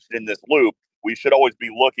engaged in this loop. we should always be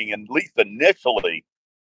looking, at least initially,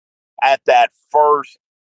 at that first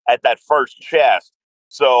chest.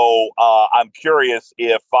 So I'm curious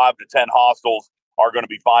if 5 to 10 hostels are going to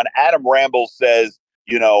be fine. Adam Ramble says,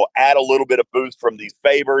 add a little bit of boost from these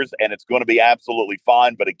favors, and it's going to be absolutely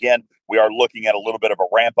fine. But again, we are looking at a little bit of a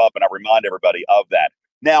ramp up, and I remind everybody of that.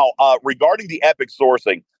 Now, regarding the Epic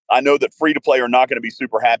sourcing, I know that free-to-play are not going to be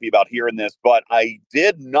super happy about hearing this, but I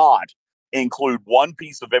did not include one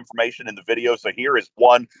piece of information in the video. So here is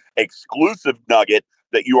one exclusive nugget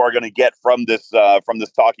that you are going to get from this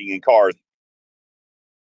Talking in Carz.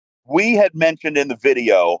 We had mentioned in the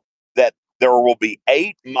video that there will be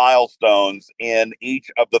 8 milestones in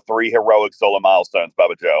each of the 3 heroic solo milestones,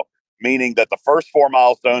 Bubba Joe, meaning that the first 4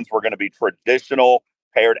 milestones were going to be traditional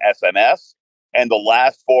paired SMS, and the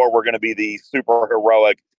last 4 were going to be the super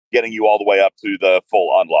heroic, getting you all the way up to the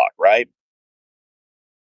full unlock, right?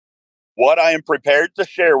 What I am prepared to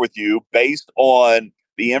share with you based on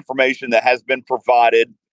the information that has been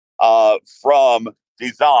provided from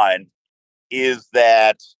design is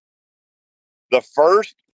that the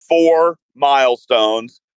first 4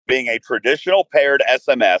 milestones being a traditional paired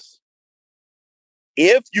SMS,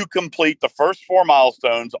 if you complete the first 4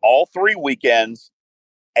 milestones all 3 weekends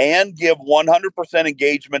and give 100%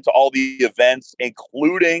 engagement to all the events,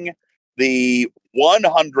 including the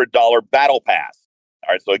 $100 battle pass.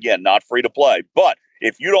 All right, so again, not free to play. But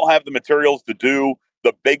if you don't have the materials to do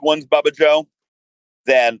the big ones, Bubba Joe,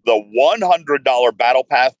 then the $100 battle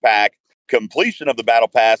pass pack, completion of the battle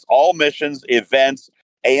pass, all missions, events,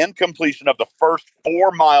 and completion of the first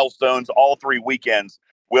 4 milestones all 3 weekends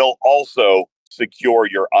will also secure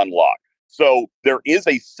your unlock. So there is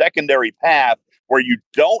a secondary path where you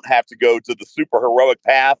don't have to go to the super heroic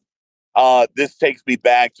path. This takes me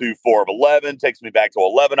back to 4 of 11, takes me back to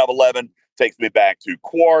 11 of 11, takes me back to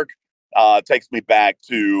Quark, takes me back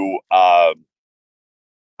to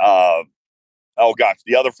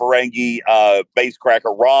the other Ferengi base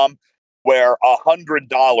cracker ROM, where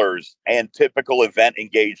 $100 and typical event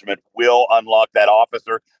engagement will unlock that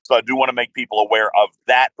officer. So I do want to make people aware of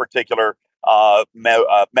that particular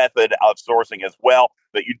method of sourcing as well,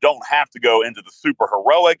 that you don't have to go into the super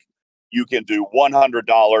heroic. You can do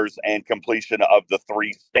 $100 and completion of the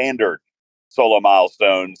 3 standard solo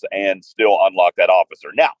milestones and still unlock that officer.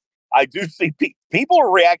 Now, I do see people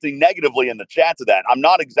are reacting negatively in the chat to that. I'm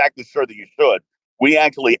not exactly sure that you should. We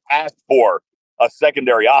actually asked for a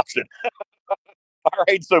secondary option. All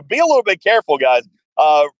right, so be a little bit careful, guys.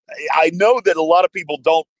 I know that a lot of people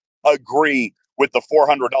don't agree with the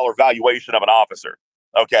 $400 valuation of an officer.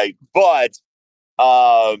 Okay, but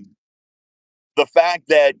the fact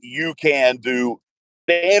that you can do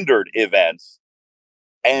standard events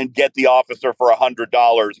and get the officer for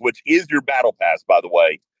 $100, which is your battle pass, by the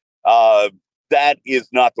way, that is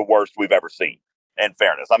not the worst we've ever seen. In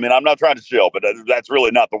fairness, I mean, I'm not trying to chill, but that's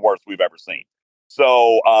really not the worst we've ever seen.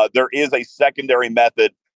 So there is a secondary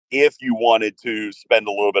method if you wanted to spend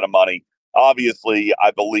a little bit of money. Obviously,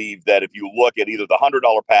 I believe that if you look at either the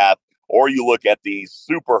 $100 path or you look at the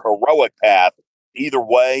super heroic path, either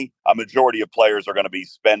way, a majority of players are going to be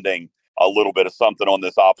spending a little bit of something on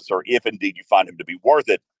this officer if indeed you find him to be worth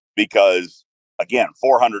it. Because, again,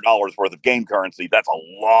 $400 worth of game currency, that's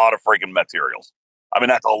a lot of freaking materials. I mean,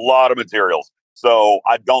 that's a lot of materials. So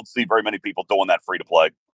I don't see very many people doing that free to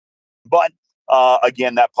play. But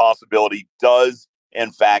again, that possibility does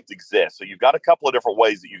in fact exist. So you've got a couple of different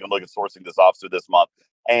ways that you can look at sourcing this officer this month.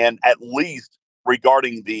 And at least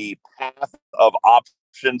regarding the path of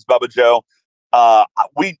options, Bubba Joe,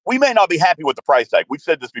 we may not be happy with the price tag. We've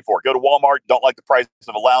said this before. Go to Walmart, don't like the price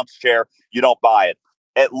of a lounge chair, you don't buy it.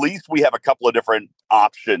 At least we have a couple of different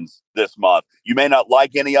options this month. You may not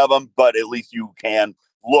like any of them, but at least you can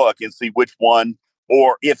look and see which one,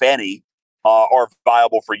 or if any, are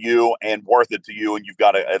viable for you and worth it to you. And you've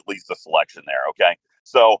got at least a selection there. Okay.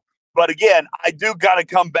 So, but again, I do got to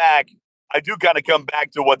come back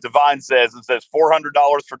to what Divine says and says $400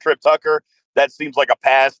 for Trip Tucker. That seems like a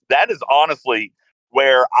pass. That is honestly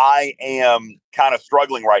where I am kind of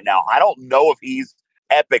struggling right now. I don't know if he's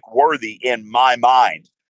epic worthy in my mind,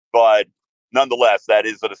 but nonetheless, that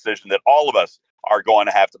is a decision that all of us are going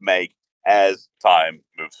to have to make as time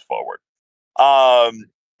moves forward.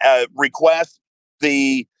 Request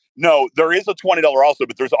there is a $20 also,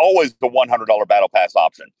 but there's always the $100 battle pass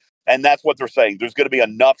option. And that's what they're saying. There's going to be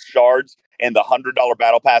enough shards in the $100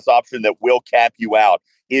 battle pass option that will cap you out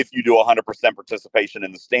if you do 100% participation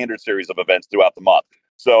in the standard series of events throughout the month.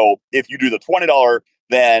 So if you do the $20,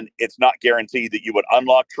 then it's not guaranteed that you would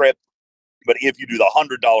unlock Trip. But if you do the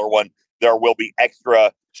 $100 one, there will be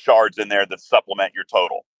extra shards in there that supplement your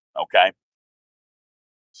total. Okay.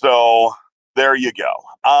 So There you go.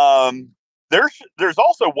 There's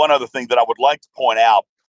also one other thing that I would like to point out,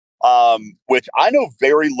 which I know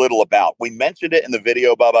very little about. We mentioned it in the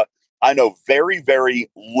video, Bubba. I know very, very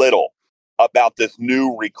little about this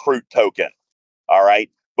new recruit token. All right.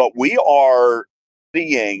 But we are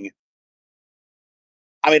seeing,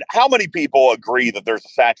 I mean, how many people agree that there's a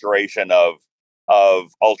saturation of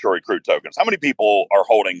ultra recruit tokens? How many people are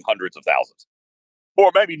holding hundreds of thousands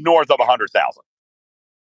or maybe north of 100,000?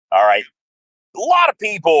 All right. A lot of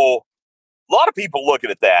people looking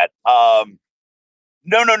at that.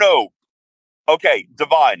 No. Okay,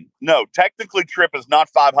 Divine. No, technically Trip is not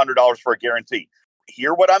 $500 for a guarantee.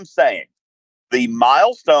 Hear what I'm saying. The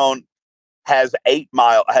milestone has eight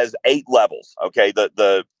levels. Okay,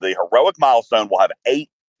 the heroic milestone will have 8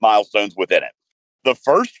 milestones within it. The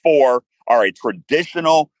first 4 are a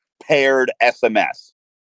traditional paired SMS.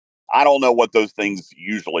 I don't know what those things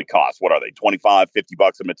usually cost. What are they? 25,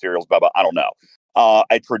 $50 in materials, Bubba? I don't know.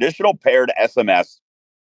 A traditional paired SMS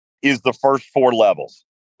is the first 4 levels.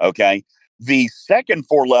 Okay. The second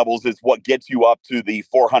 4 levels is what gets you up to the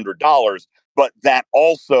 $400, but that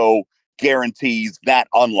also guarantees that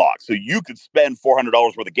unlock. So you could spend $400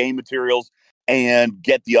 worth of game materials and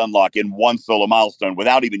get the unlock in one solo milestone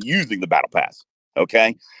without even using the battle pass.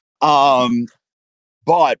 Okay.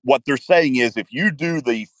 But what they're saying is if you do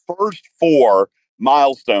the first 4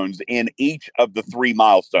 milestones in each of the 3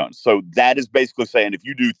 milestones, so that is basically saying if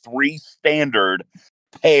you do 3 standard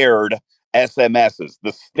paired SMSs,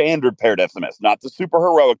 the standard paired SMS, not the super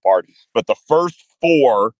heroic part, but the first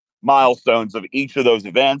 4 milestones of each of those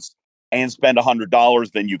events and spend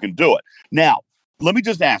 $100, then you can do it. Now, let me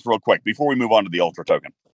just ask real quick before we move on to the Ultra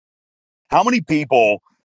token. How many people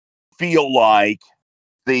feel like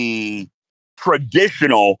the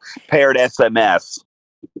traditional paired SMS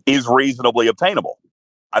is reasonably obtainable?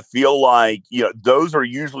 I feel like, those are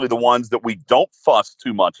usually the ones that we don't fuss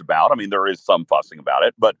too much about. I mean, there is some fussing about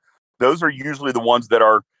it, but those are usually the ones that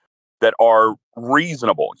are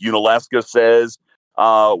reasonable. Unalaska says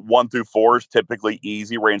 1 through 4 is typically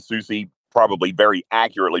easy. Ransusi probably very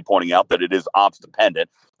accurately pointing out that it is ops dependent,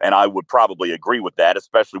 and I would probably agree with that,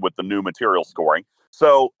 especially with the new material scoring.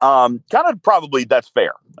 So, kind of probably that's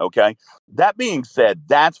fair. Okay. That being said,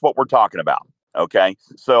 that's what we're talking about. Okay.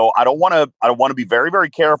 So I don't want to be very, very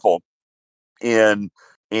careful in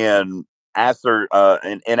ascertaining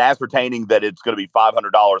that it's going to be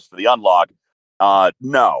 $500 for the unlock.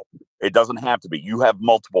 No, it doesn't have to be. You have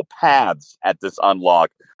multiple paths at this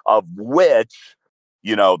unlock, of which,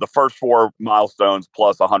 the first 4 milestones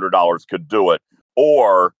plus $100 could do it,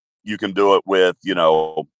 or you can do it with,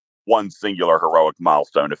 one singular heroic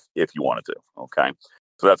milestone if you wanted to. Okay.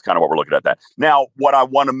 So that's kind of what we're looking at that. Now, what I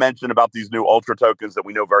want to mention about these new Ultra tokens that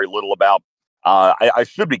we know very little about, I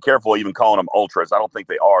should be careful even calling them Ultras. I don't think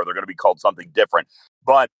they are. They're going to be called something different.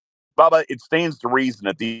 But, Bubba, it stands to reason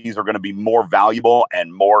that these are going to be more valuable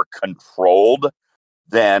and more controlled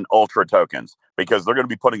than Ultra tokens because they're going to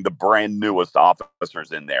be putting the brand newest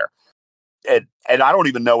officers in there. And I don't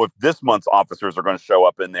even know if this month's officers are going to show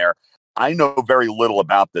up in there. I know very little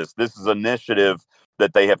about this. This is an initiative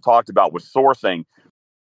that they have talked about with sourcing.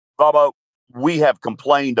 Bubba, we have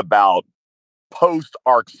complained about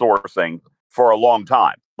post-arc sourcing for a long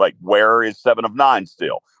time. Like, where is 7 of 9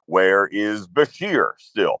 still? Where is Bashir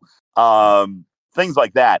still? Things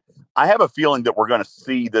like that. I have a feeling that we're going to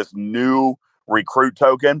see this new recruit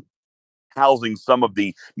token housing some of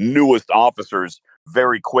the newest officers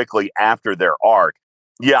very quickly after their arc.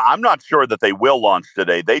 Yeah, I'm not sure that they will launch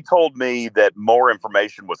today. They told me that more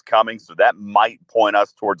information was coming, so that might point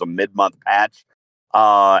us towards a mid-month patch.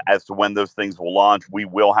 As to when those things will launch, we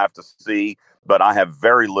will have to see, but I have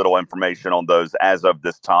very little information on those as of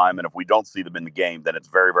this time. And if we don't see them in the game, then it's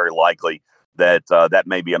very, very likely that that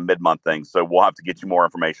may be a mid-month thing. So we'll have to get you more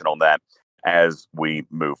information on that as we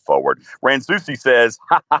move forward. Ransusi says,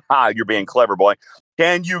 you're being clever, boy.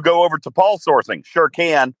 Can you go over to Paul sourcing? Sure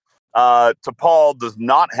can. T'Pol does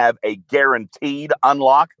not have a guaranteed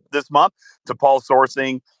unlock this month. T'Pol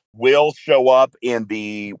sourcing will show up in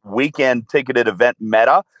the weekend ticketed event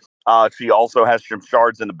meta. She also has some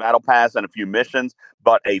shards in the battle pass and a few missions,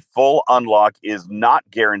 but a full unlock is not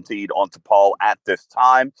guaranteed on T'Pol at this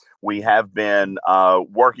time. We have been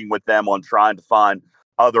working with them on trying to find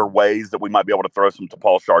other ways that we might be able to throw some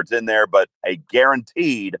T'Pol shards in there, but a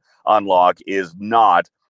guaranteed unlock is not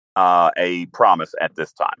a promise at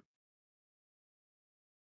this time.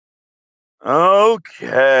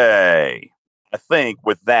 Okay. I think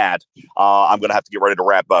with that, I'm going to have to get ready to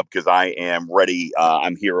wrap up because I am ready.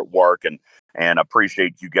 I'm here at work and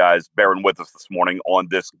appreciate you guys bearing with us this morning on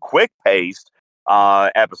this quick-paced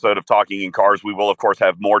episode of Talking in Cars. We will, of course,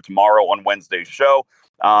 have more tomorrow on Wednesday's show.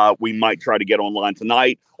 We might try to get online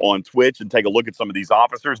tonight on Twitch and take a look at some of these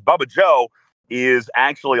officers. Bubba Joe is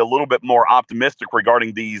actually a little bit more optimistic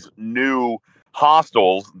regarding these new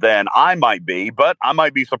hostels than I might be, but I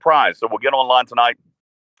might be surprised. So we'll get online tonight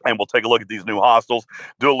and we'll take a look at these new hostels,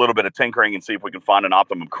 do a little bit of tinkering, and see if we can find an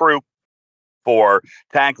optimum crew for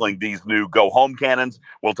tackling these new go-home cannons.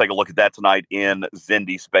 We'll take a look at that tonight in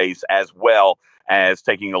Zindy Space, as well as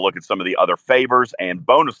taking a look at some of the other favors and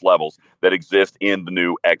bonus levels that exist in the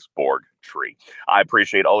new X-Borg tree. I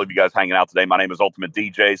appreciate all of you guys hanging out today. My name is Ultimate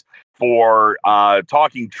DJs. For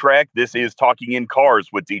Talking Trek, this is Talking in Cars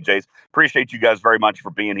with DJs. Appreciate you guys very much for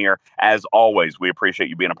being here. As always, we appreciate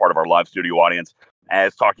you being a part of our live studio audience,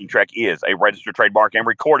 as Talking Trek is a registered trademark and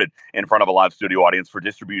recorded in front of a live studio audience for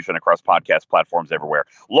distribution across podcast platforms everywhere.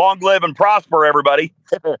 Long live and prosper, everybody.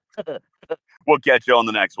 We'll catch you on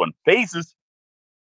the next one. Peace.